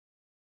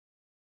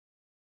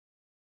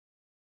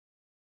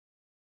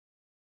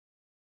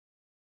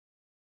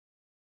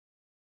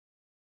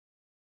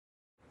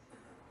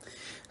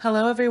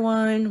Hello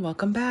everyone,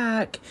 welcome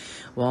back.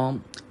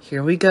 Well,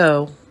 here we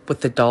go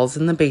with the dolls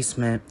in the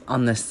basement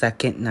on the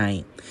second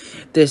night.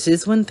 This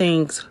is when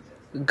things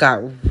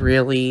got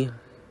really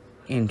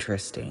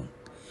interesting.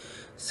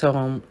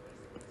 So,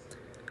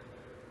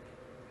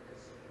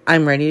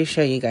 I'm ready to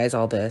show you guys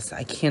all this.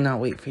 I cannot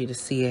wait for you to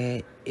see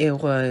it.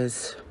 It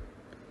was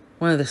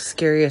one of the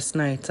scariest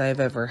nights I've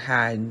ever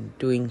had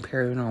doing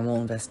paranormal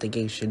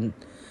investigation.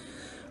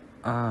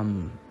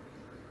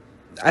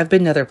 I've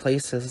been to other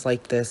places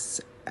like this,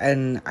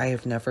 and I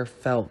have never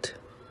felt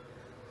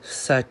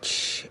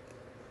such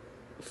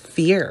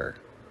fear.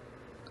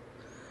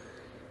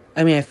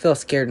 I mean, I feel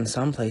scared in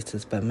some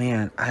places, but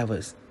man, I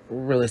was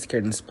really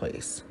scared in this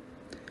place.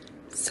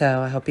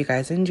 So I hope you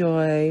guys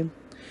enjoy.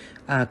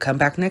 Come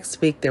back next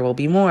week. There will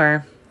be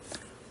more.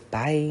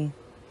 Bye.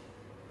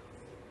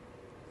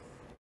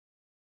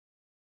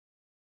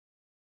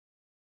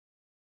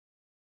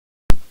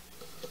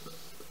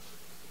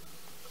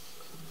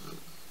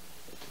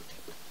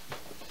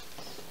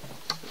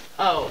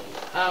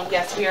 Oh,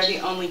 yes, we are the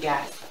only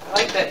guests. I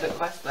like that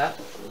quest though.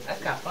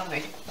 That's kind of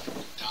funny.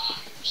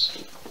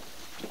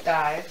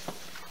 Dives.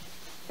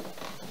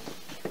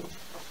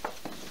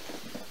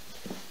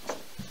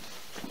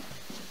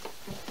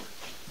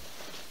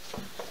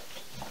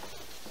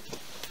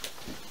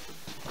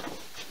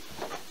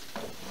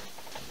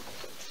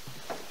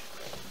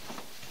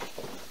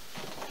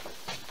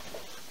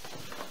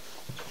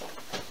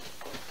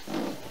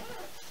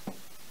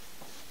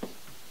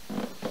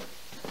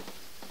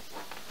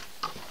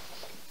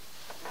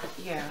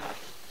 Yeah.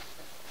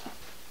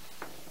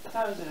 I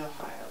thought it was in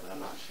Ohio, but I'm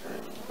not sure.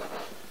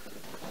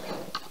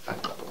 I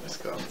thought it was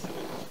Wisconsin.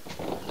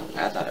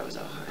 I thought it was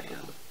Ohio.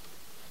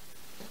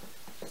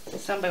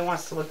 If somebody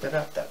wants to look that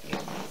up, that'd be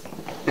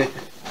amazing.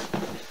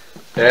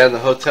 Yeah, and the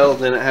hotel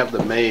didn't have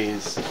the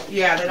maze.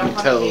 Yeah, they don't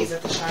have the maze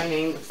at The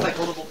Shining. It's like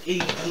a little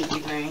itty-bitty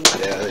thing.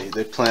 Yeah,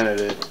 they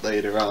planted it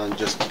later on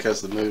just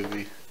because of the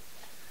movie.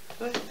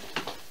 What?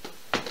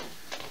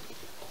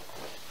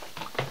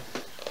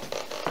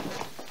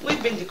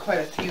 We've been to quite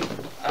a few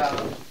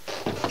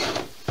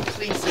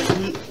places.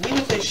 We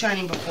knew The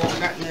Shining before we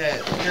got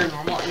into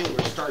paranormal. I mean, we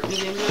were starting to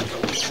get into it,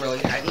 but we really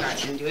hadn't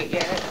gotten into it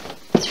yet.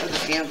 For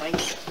the gambling.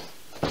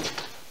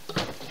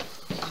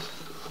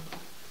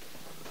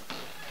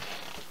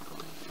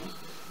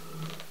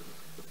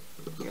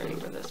 You ready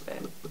for this,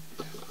 babe?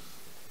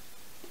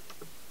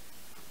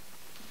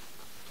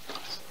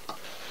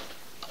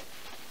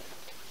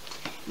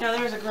 Now,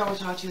 there was a girl we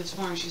talked to this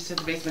morning. She said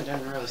the basement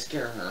doesn't really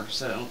scare her,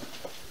 so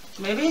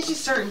maybe it's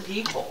just certain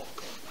people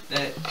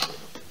that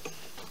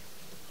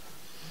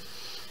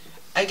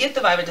I get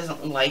the vibe it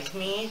doesn't like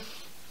me.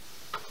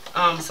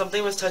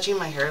 Something was touching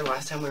my hair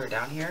last time we were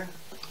down here.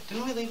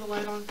 Didn't we leave a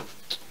light on?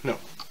 No.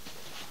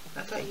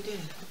 I thought you did.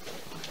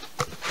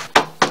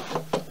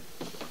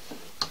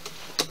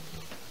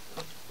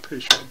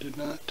 Pretty sure I did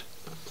not.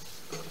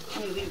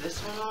 Can we leave this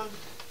one on?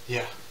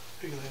 Yeah.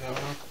 You can leave that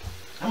one on.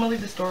 I'm gonna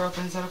leave this door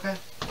open. Is that okay?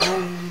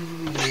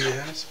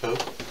 Yeah, I suppose.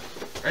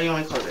 Or you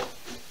want to close it?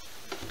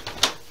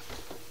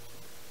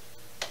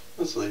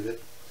 Let's leave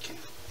it. Okay.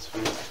 It's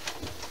fine.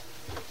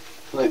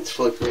 Light's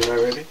flickering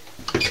already.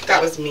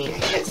 That was me. I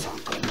hit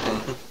something.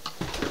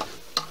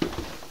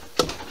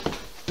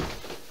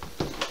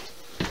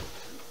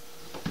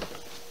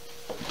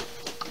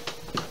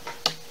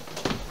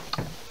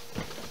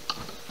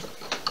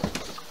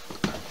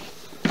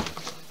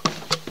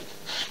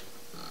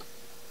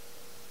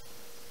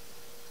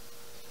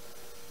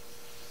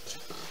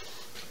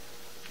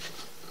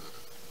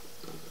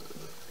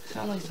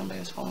 Sounds like somebody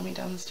was following me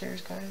down the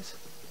stairs, guys.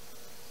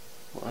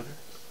 Water.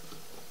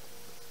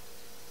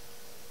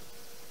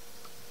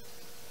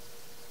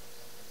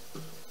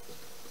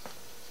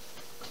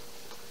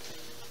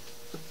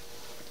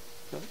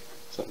 No,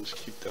 something just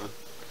keep down.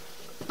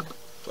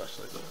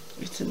 Flashlight.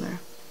 It's in there.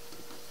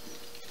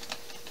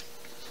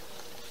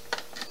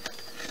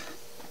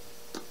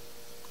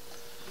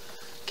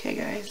 Okay,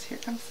 guys, here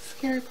comes the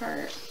scary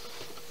part.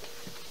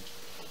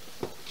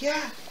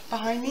 Yeah,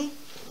 behind me.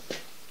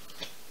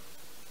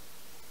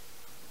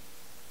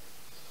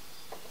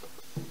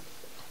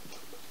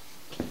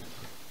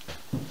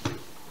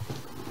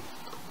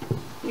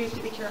 You have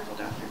to be careful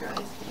down here,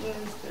 guys,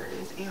 because there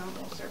is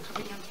animals that are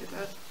coming into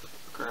the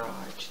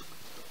garage.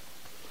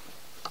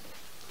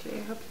 Okay,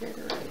 I hope you guys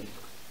are ready.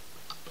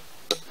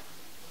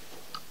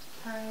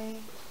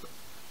 Hi.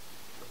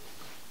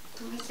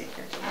 Let me sit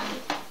here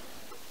tonight.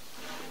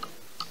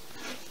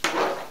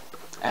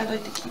 I'd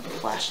like to keep the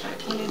flashlight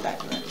pointed that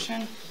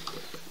direction.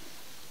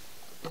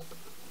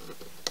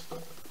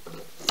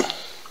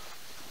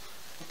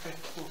 Okay,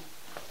 cool.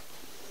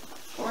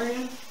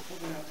 Orion?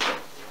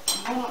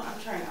 Hold on, I'm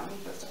trying. I'll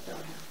move that stuff down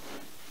here.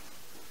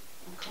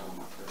 I'm calling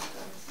my first,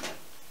 guys.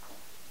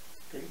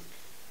 Drink.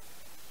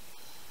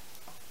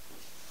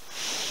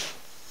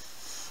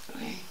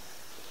 Okay.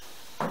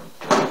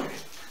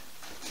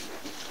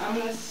 I'm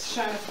going to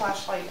shine a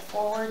flashlight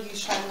forward. You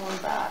shine one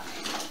back.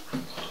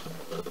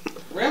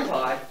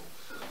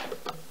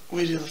 Why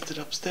did you lift it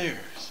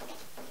upstairs?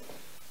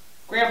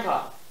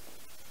 Grandpa,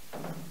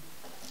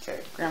 Okay,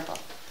 Grandpa.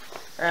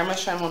 Alright, I'm gonna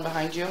shine one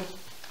behind you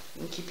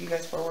and keep you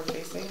guys forward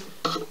facing.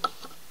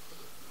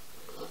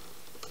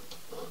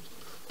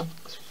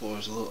 This floor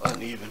is a little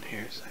uneven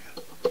here, so I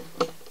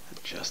gotta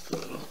adjust a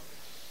little.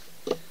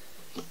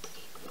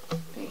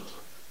 Thank you.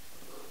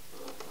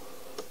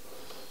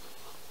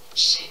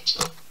 Shit.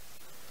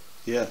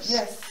 Yes.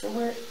 Yes, so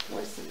where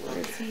is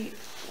he?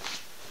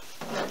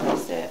 Where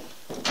is it?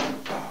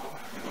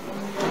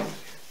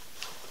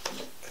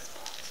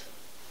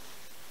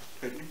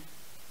 Hit me?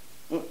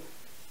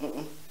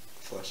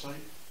 Flashlight?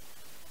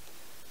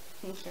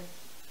 Okay.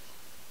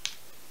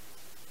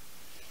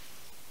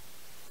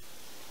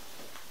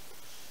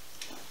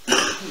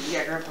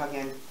 Yeah, Grandpa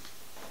again.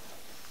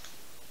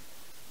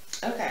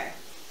 Okay.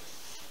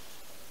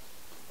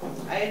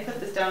 I had put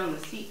this down on the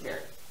seat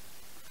here.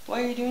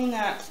 Why are you doing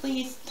that?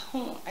 Please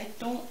don't. I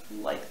don't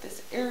like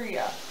this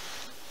area.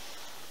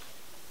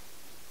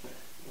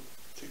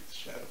 Take the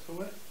shadows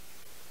away.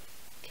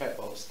 Cat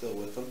ball's still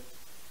with them.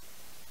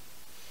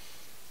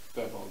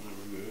 That ball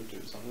never moved.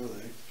 It was on her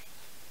leg.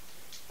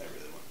 I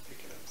really want to pick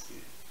it up and see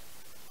it.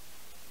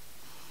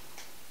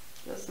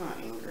 Let's not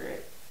anger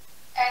it.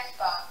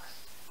 Xbox.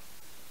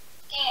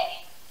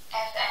 Scanning.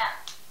 FM.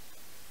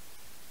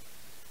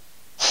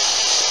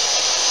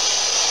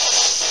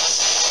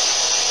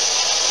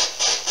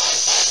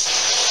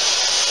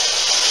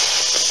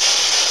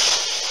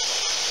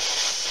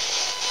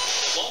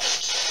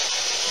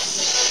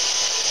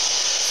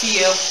 See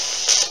you.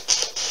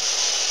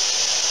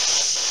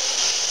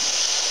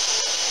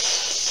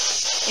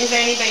 Is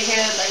there anybody here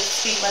that would like to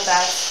speak with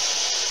us?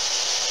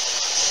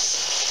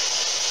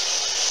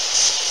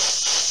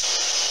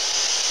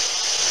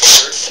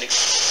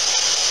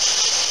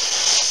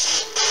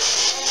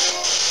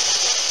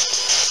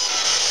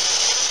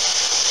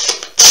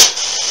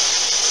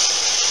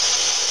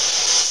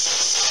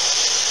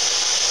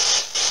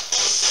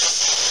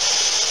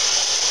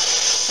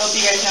 Hope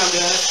you guys know I'm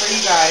doing this for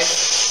you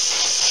guys.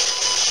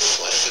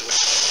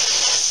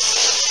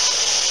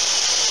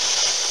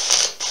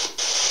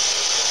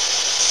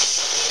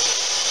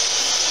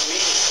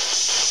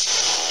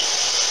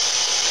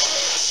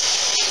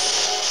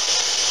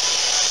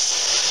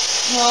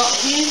 Well,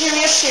 if you didn't hear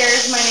me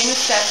upstairs, my name is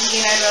Stephanie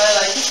and I'd really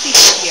like to speak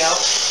with you.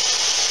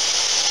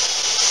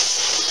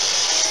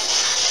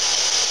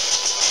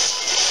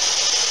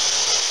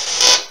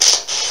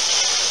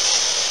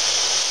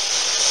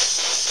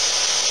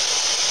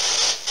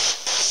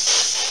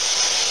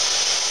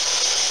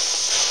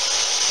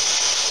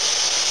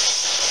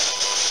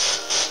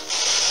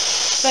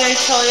 But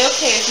it's totally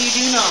okay if you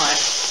do not.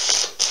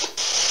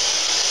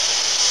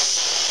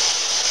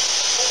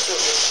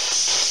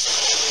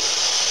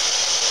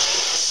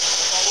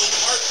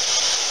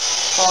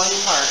 Falling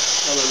apart.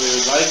 Well, we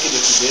would like it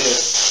if you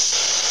did.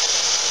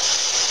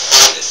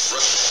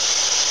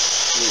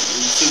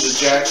 You see the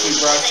jacks we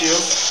brought you?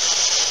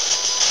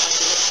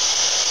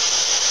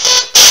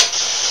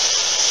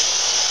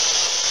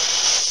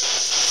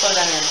 Slow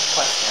down your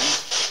questions.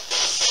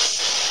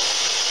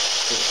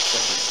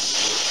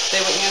 They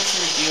would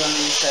answer you and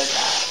you said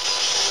that.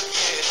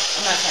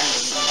 I'm not trying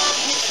to be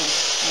mean.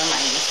 Never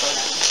mind, you slow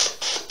down.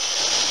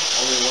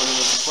 Only one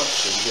was a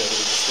question. The other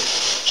was a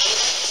statement.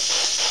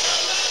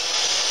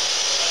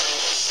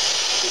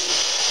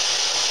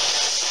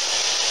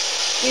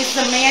 Is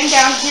the man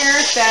down here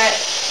that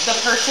the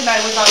person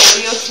I was on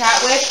video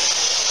chat with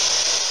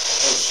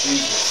Oh,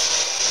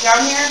 Jesus.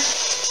 down here?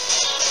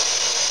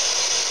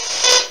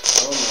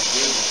 Oh, my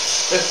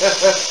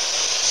goodness.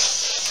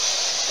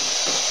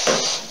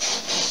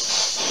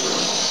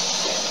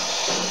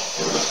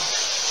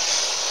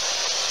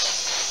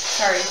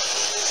 Sorry.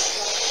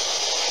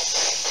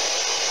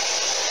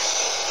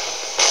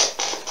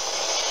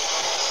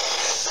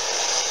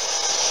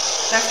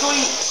 That's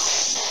going.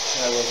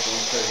 That was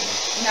going crazy.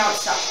 Now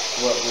it's stopped.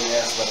 What, when you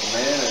asked about the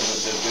man, or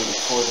was it do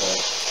before that?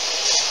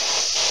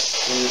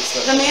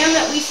 The man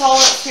that we saw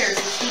upstairs,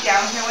 is he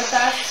down here with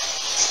us?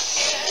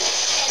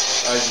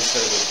 I just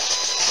heard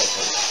like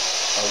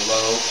a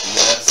low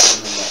yes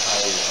and then a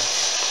high yes.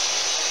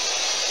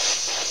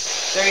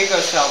 There you go,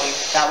 Shelby.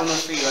 That one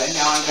was for you, and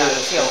now I've got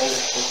chills.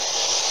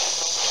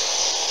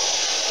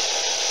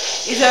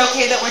 Is it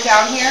okay that we're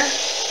down here?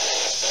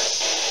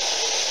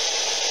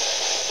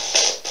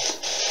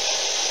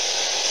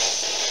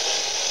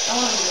 I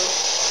want to move.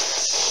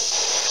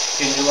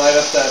 Can you light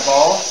up that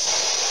ball?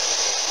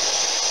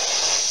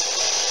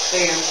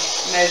 Bam.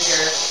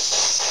 Measure.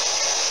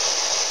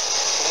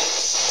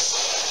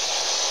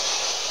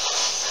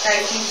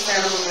 Guys, can you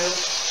stand on the move?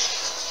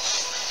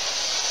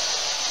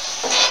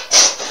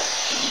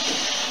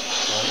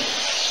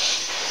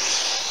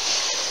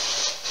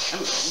 I'm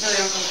very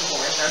uncomfortable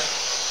right there.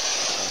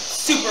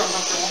 Super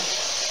uncomfortable.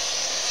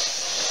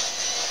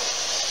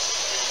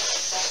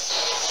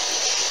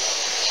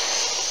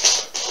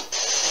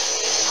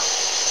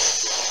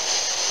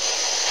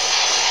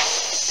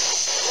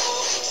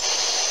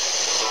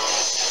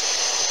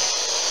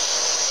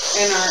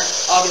 And our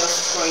audio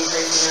is going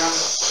crazy now.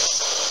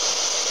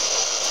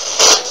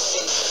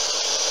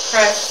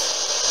 Press.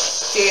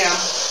 Jam.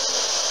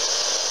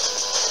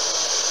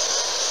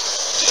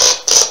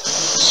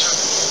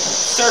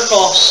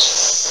 Circle.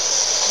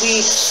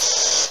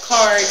 Weeks.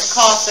 Cards.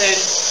 Coffin.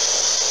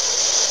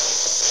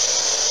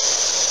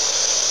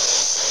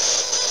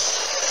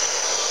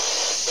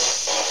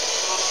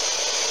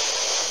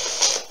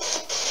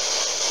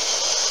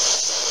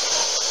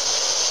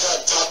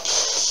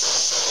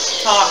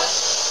 Talk.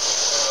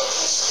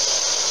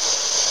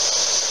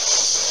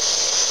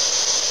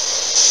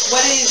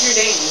 What is your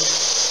name?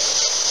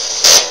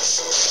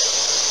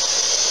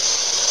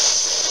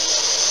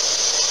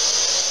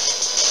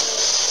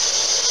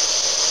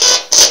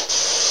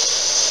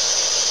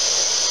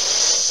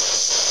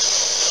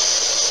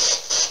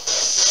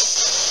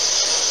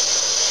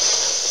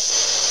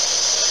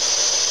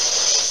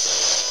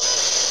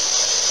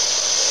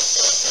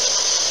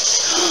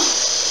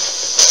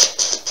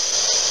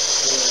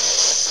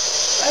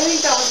 I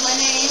think that was my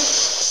name.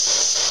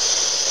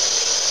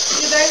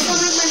 Did I sound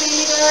like my name,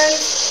 you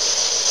guys?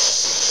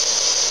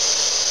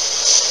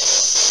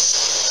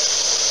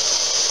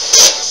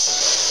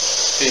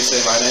 Can you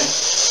say my name?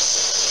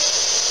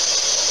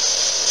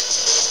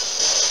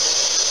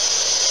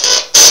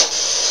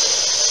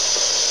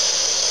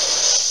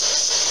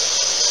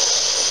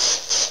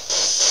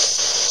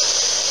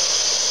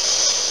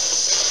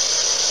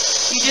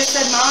 You just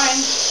said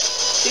mine,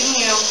 didn't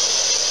you?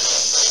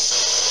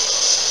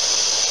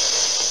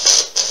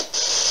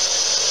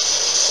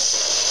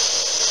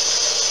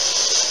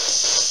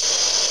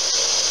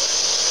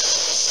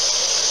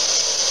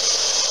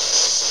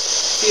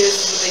 See, this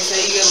is what they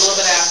say, you get a little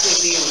bit of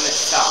activity when it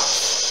stops.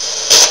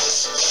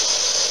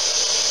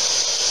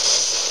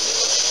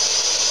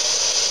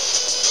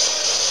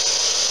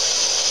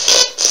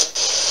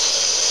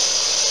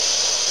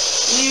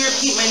 Let me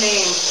repeat my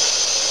name.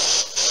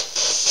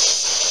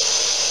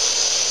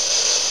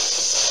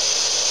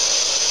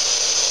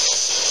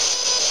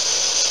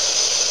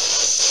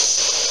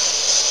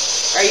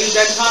 Are you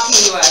done talking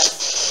to us?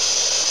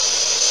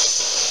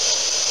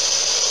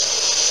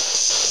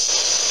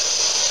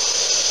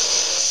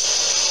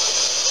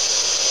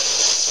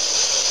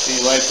 Can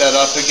you light that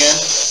up again?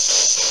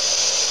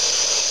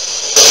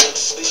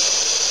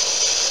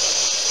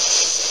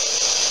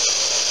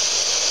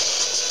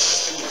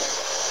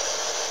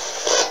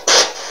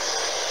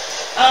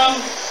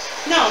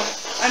 No,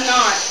 I'm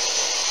not.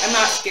 I'm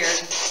not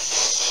scared.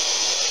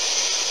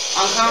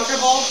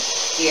 Uncomfortable?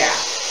 Yeah.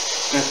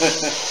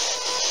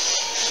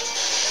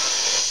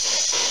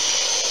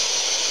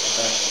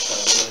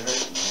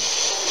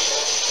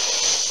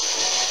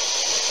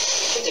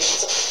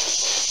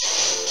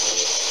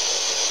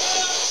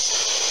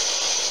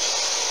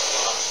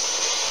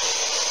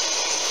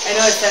 I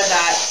know it said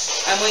that.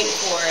 I'm waiting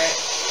for it.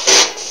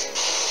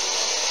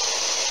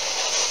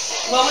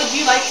 What would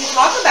you like to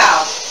talk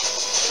about?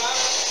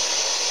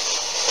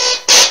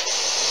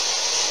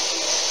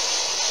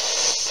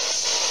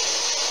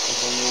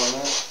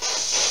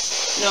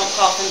 No,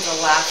 coffin's the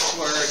last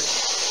word.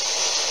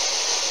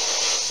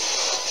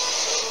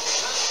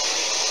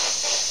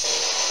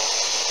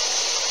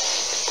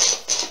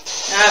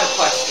 Now I have a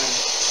question.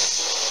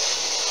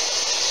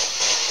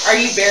 Are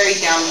you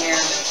buried down here?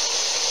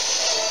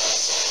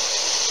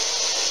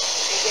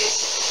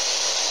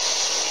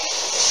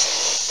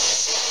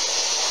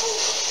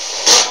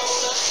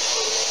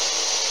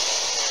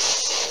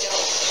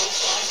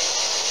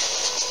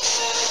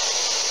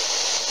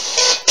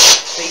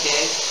 They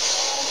did.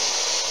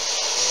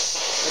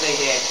 Or they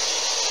did.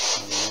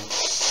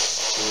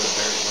 They were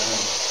buried down.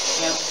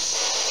 Yep.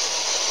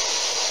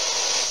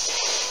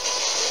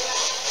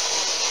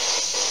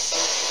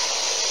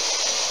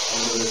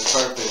 Under this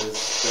carpet is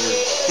dirt.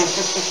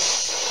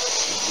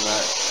 It's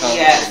not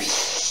concrete. Yes.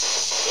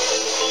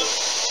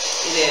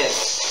 It is.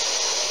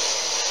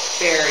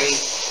 Very.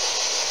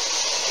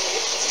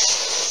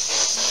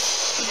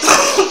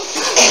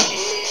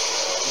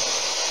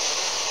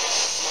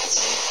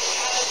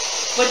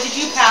 What did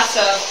you pass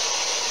up?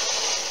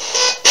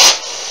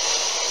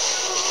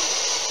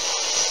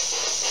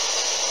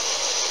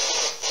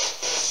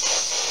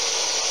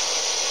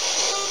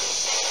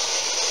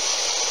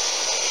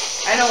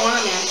 I don't want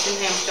to mention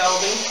him,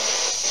 Shelby.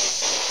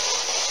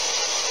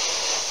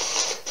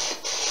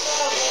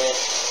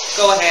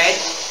 Go ahead.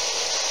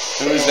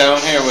 Who's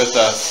down here with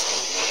us?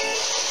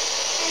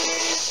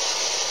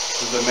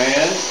 Is it a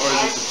man or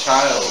is it a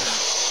child?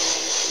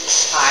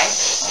 Hi.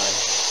 Hi.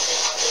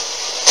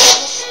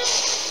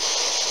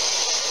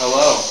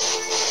 Hello.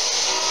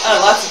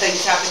 Lots of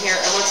things happen here,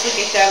 and once we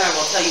get done, I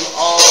will tell you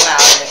all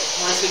about it.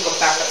 Once we go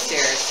back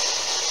upstairs.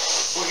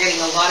 We're getting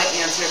a lot of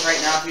answers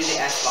right now through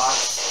the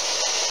S-Box.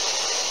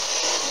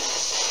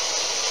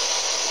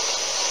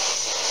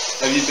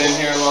 Have you been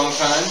here a long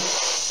time?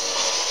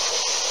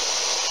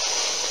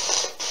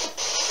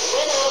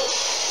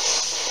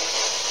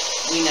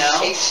 We know.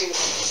 82.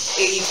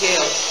 82.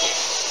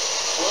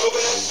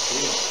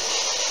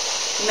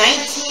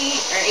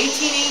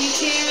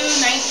 1882,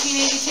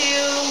 1982.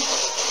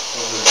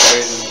 Was it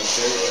buried in the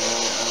dirt?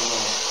 I don't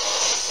know.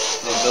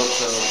 They built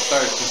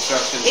started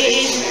construction in It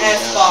is an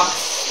 1889. S-Box.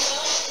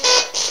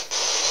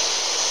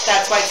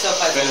 That's why it's so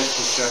fuzzy. Finished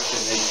construction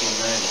in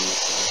 1890.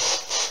 So.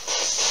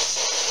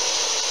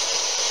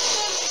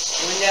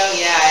 know,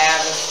 yeah, I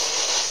have.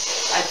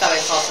 I thought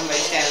I saw somebody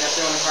standing up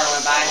there when the car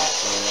went by.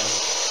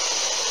 Oh,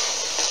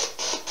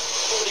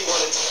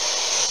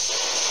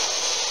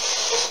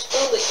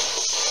 Totally.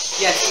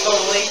 Yes,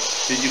 totally.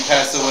 yeah. Did you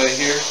pass away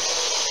here?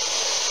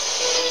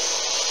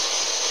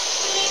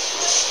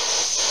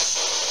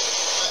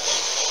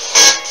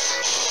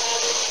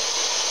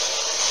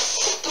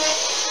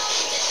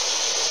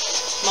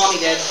 Mommy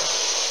did.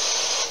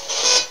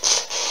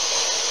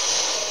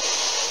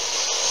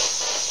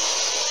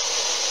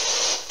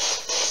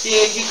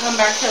 Did you come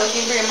back here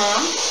looking for your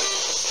mom?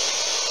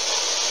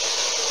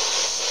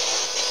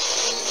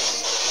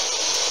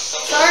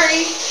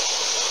 Sorry.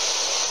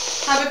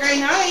 Have a great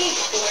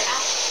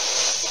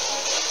night.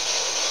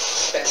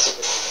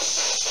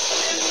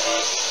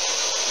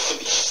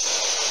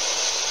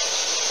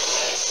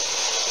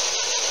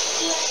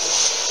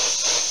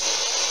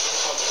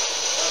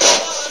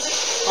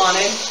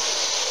 Haunted.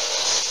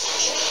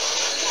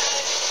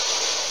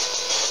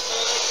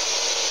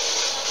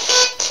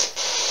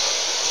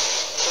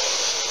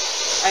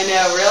 I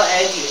know, real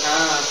edgy,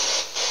 huh?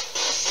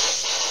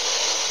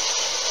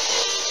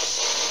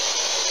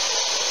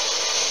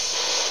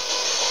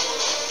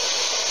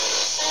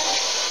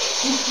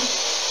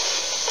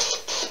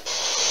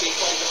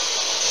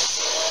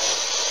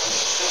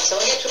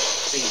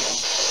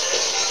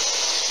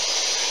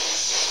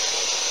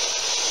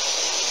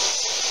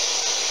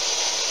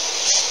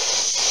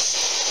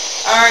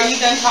 Are you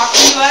done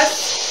talking to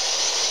us?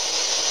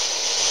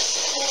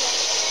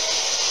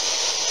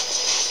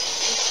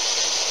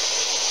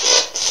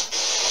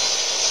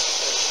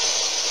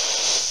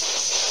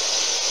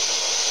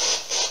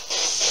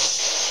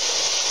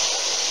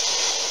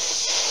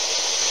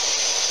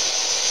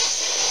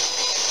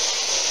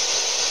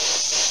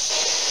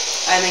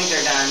 I think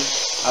they're done.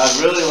 I'd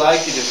really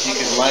like it if you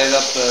could light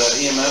up the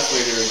EMF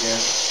reader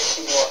again.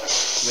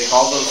 Make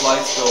all those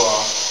lights go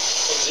off.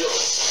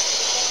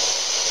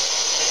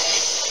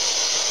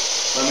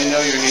 Let me know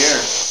you're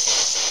here.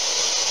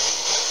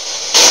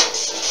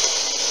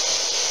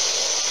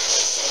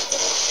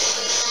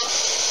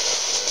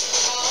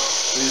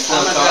 We just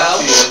want to talk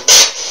to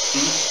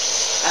you.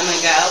 I'm gonna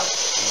go.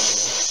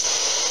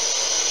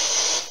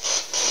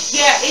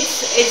 Yeah,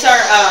 it's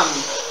our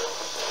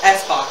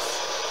S box.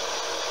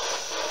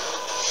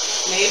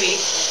 Maybe.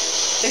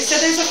 They said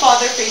there's a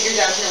father figure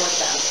down here with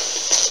them.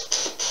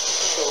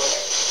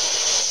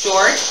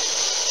 George?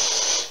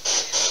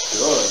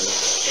 George?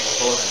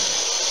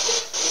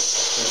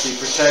 Is he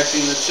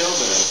protecting the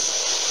children?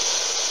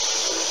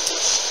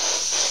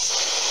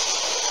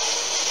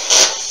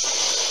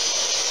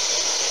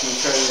 Can you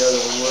try the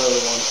other one? What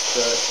other one?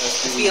 The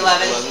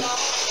SB11.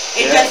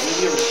 It Yeah, does.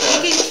 maybe give it a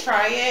try. You can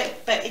try it,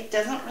 but it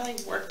doesn't really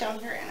work down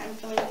here, and I'm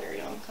feeling very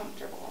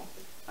uncomfortable.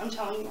 I'm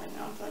telling you right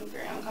now, I'm feeling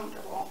very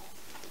uncomfortable.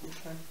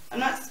 Okay. I'm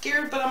not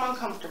scared, but I'm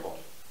uncomfortable.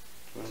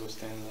 You want to go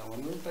stand in that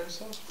window by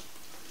yourself?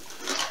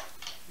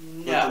 No.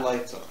 With the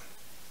lights on.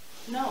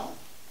 No.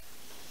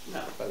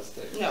 No. By the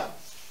stairs. No.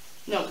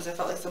 No, because I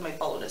felt like somebody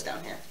followed us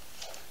down here.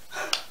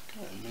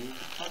 Good, maybe you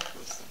can talk to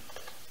us then.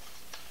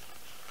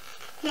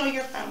 No,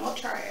 you're fine. We'll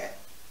try it.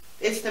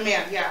 It's the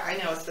man. Yeah, I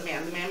know it's the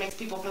man. The man makes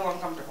people feel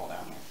uncomfortable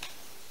down here.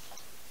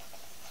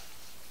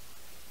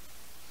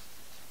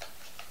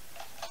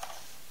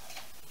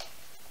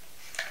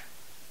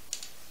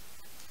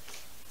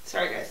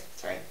 Sorry, guys.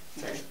 Sorry.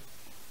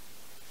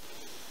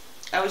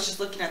 I was just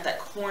looking at that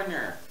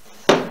corner.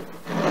 There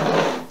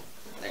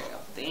you go.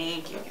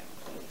 Thank you.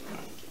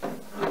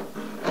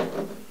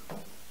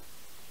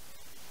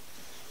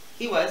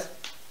 He was.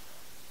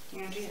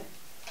 Guarantee it.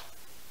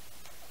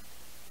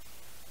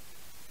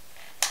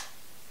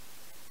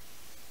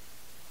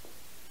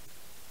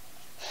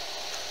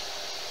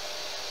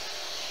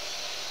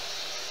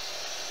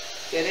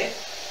 Did it?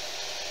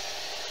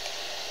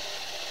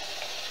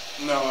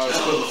 No, I was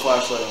putting the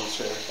flashlight on the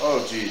chair.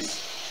 Oh, jeez.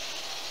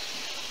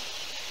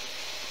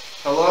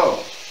 Hello.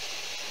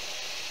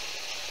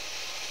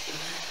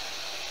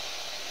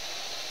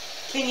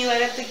 Can you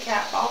light up the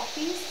cat ball,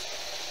 please?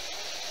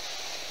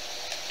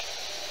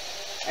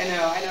 I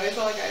know, it's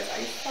all guys.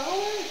 I saw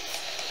it.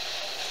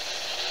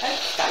 That's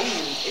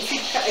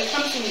exciting. It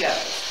comes and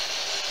goes.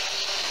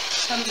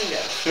 Comes and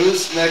goes.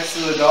 Who's next to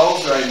the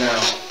dolls right now?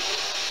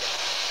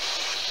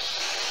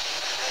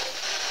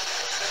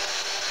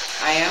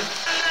 I am.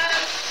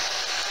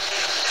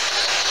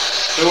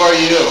 Who are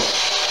you?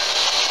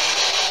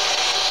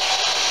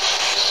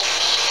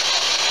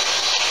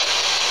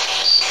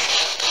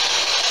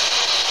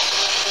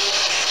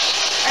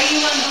 Are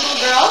you one of the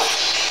little girls?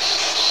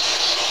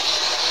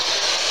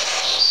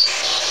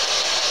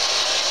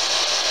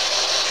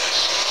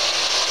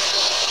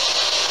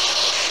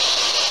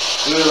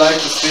 We would like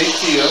to speak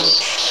to you.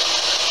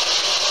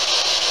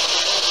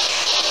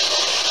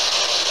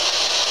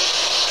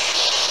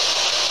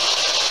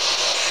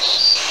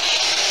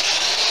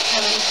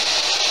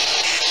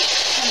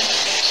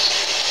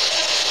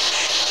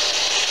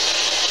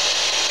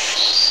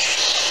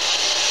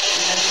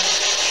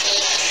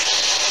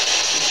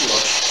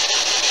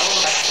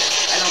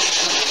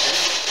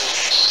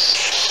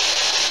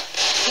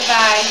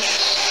 Bye.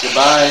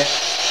 Goodbye.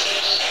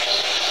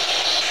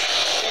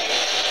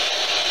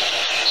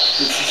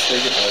 Let's just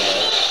say goodbye,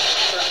 dog.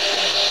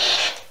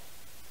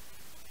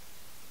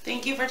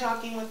 Thank you for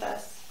talking with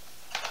us.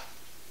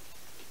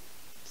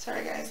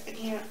 Sorry guys, I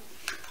can't.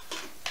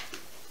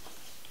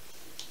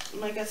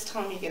 My gut's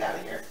telling me to get out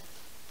of here.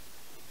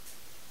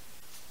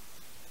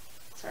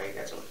 Sorry, you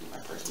guys are looking at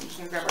my purse. I'm just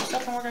gonna grab our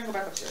stuff and we're gonna go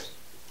back upstairs.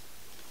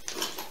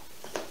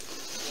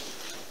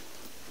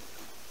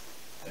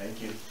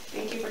 Thank you.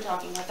 Thank you for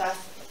talking with us.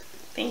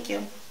 Thank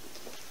you.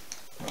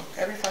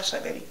 Grab your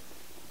flashlight, baby.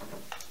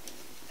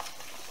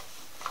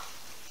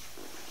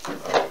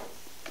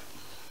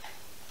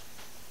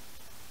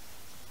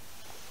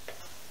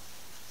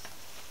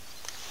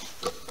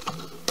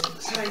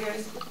 Sorry,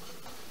 guys.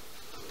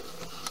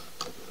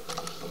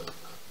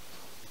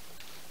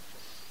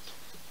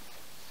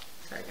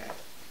 Sorry, guys.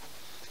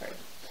 Sorry.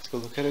 Let's go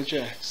look at our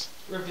jacks.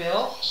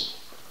 Reveal.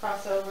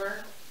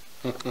 Crossover.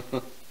 Yeah,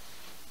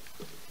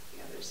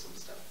 there's some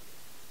stuff.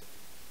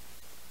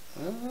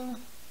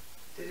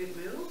 Did it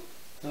move?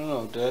 I don't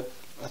know, Dad.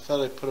 I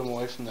thought I put them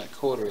away from that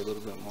quarter a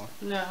little bit more.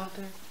 No,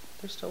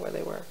 they're still where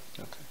they were.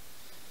 Okay.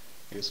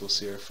 I guess we'll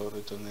see our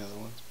photos on the other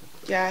ones.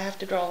 But... Yeah, I have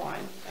to draw a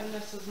line. And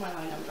this is my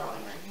line I'm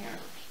drawing right here.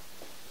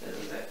 This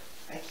is it.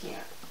 I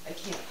can't.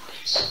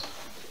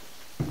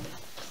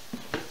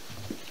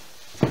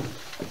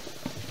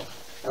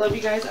 I love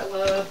you guys. I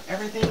love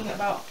everything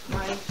about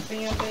my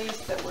fan base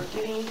that we're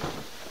getting.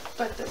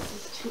 But this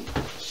is too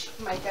much.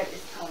 My gut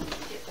is telling me to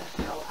get the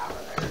hell out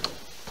of there.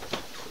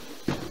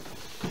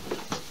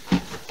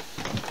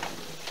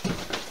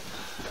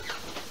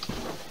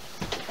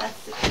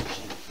 That's the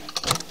kitchen.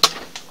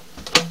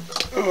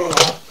 Oh,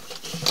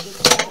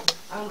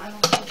 I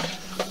don't think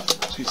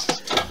Jesus.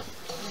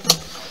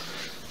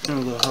 A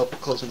little help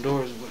closing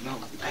doors and whatnot.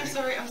 I'm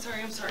sorry.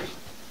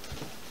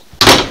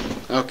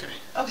 Okay.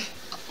 Okay.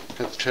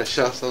 Have to try to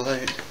shut off the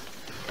light.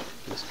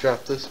 Let's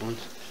drop this one.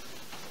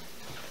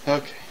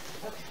 Okay.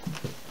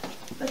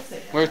 Let's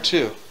sit here. Where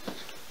to?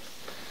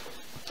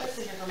 Let's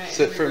sit here for a minute.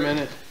 Sit for a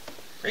minute.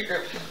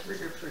 Regroup.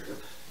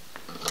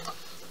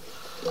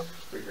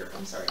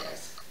 I'm sorry,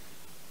 guys.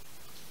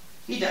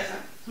 He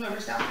doesn't.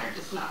 Whoever's down there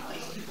does not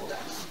like people down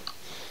there.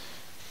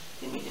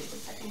 Give me just a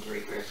second to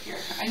regroup here.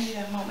 I need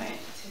a moment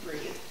to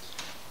breathe.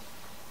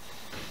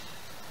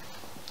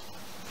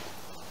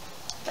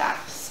 That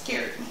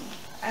scared me.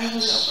 I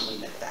would openly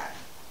admit that.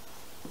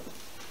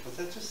 What's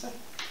that just say?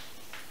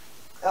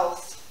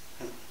 Else.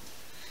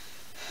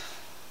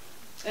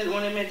 I didn't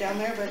want to admit down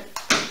there, but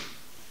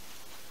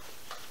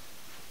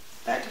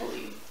that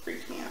totally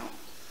freaked me out.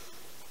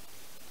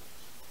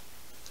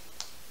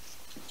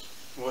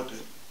 What did?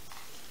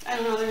 I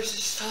don't know, there's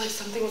just felt like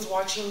something was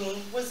watching me.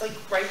 It was like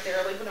right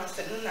there, like when I was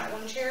sitting in that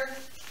one chair.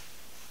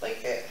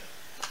 Like it.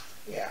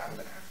 Yeah, I'm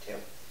gonna have to.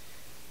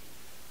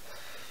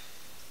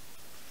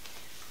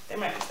 There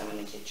might be some in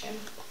the kitchen.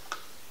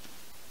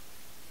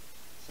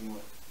 Some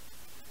what?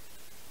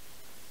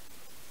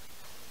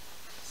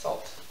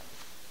 Salt.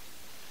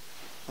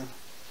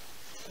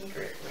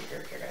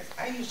 Regroup here, guys.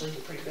 I usually do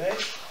pretty good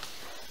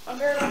on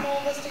paranormal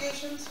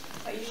investigations.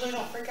 I usually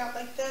don't freak out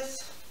like this.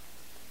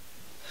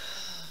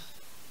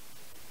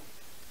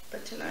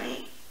 But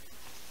tonight,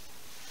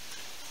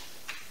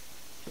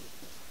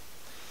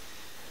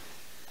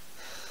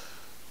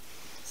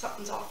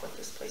 something's off with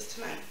this place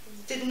tonight.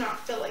 Did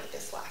not feel like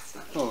this last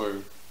night.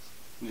 Or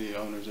the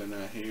owners are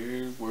not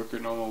here.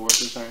 Normal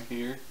workers aren't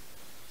here.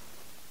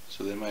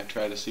 So they might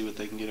try to see what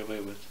they can get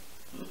away with.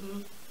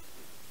 Mm-hmm.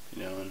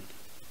 You know, and...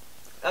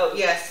 Oh,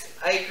 yes,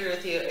 I agree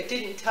with you. It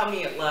didn't tell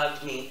me it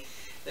loved me.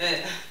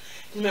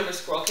 Remember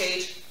Squirrel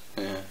Cage?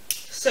 Yeah.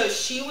 So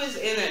she was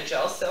in a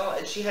jail cell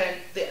and she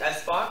had the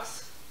S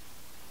box.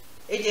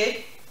 It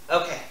did?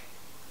 Okay.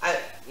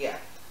 Yeah.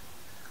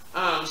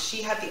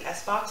 She had the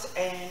S box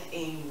and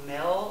a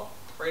male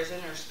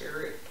prisoner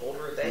spirit told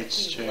her that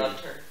he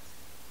loved her.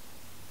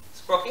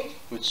 Squirrel Cage?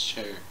 Which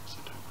chair is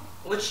it talking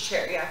about? Which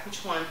chair? Yeah,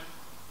 which one?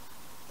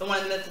 The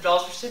one that the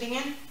dolls were sitting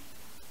in?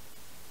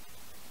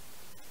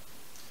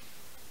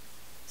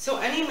 So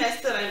any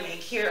mess that I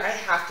make here, I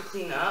have to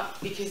clean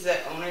up because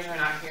the owners are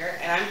not here,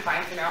 and I'm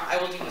fine for now. I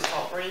will do the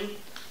salt ring.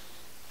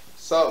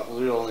 Salt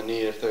we only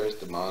need if there's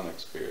demonic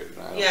spirit.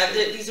 Yeah,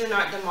 these are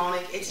not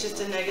demonic. It's just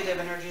a negative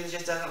energy that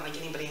just doesn't like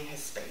anybody in his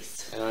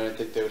space. I don't even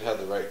think they would have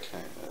the right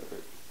kind of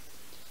it.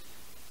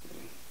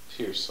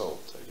 Pure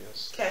salt, I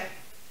guess. Okay.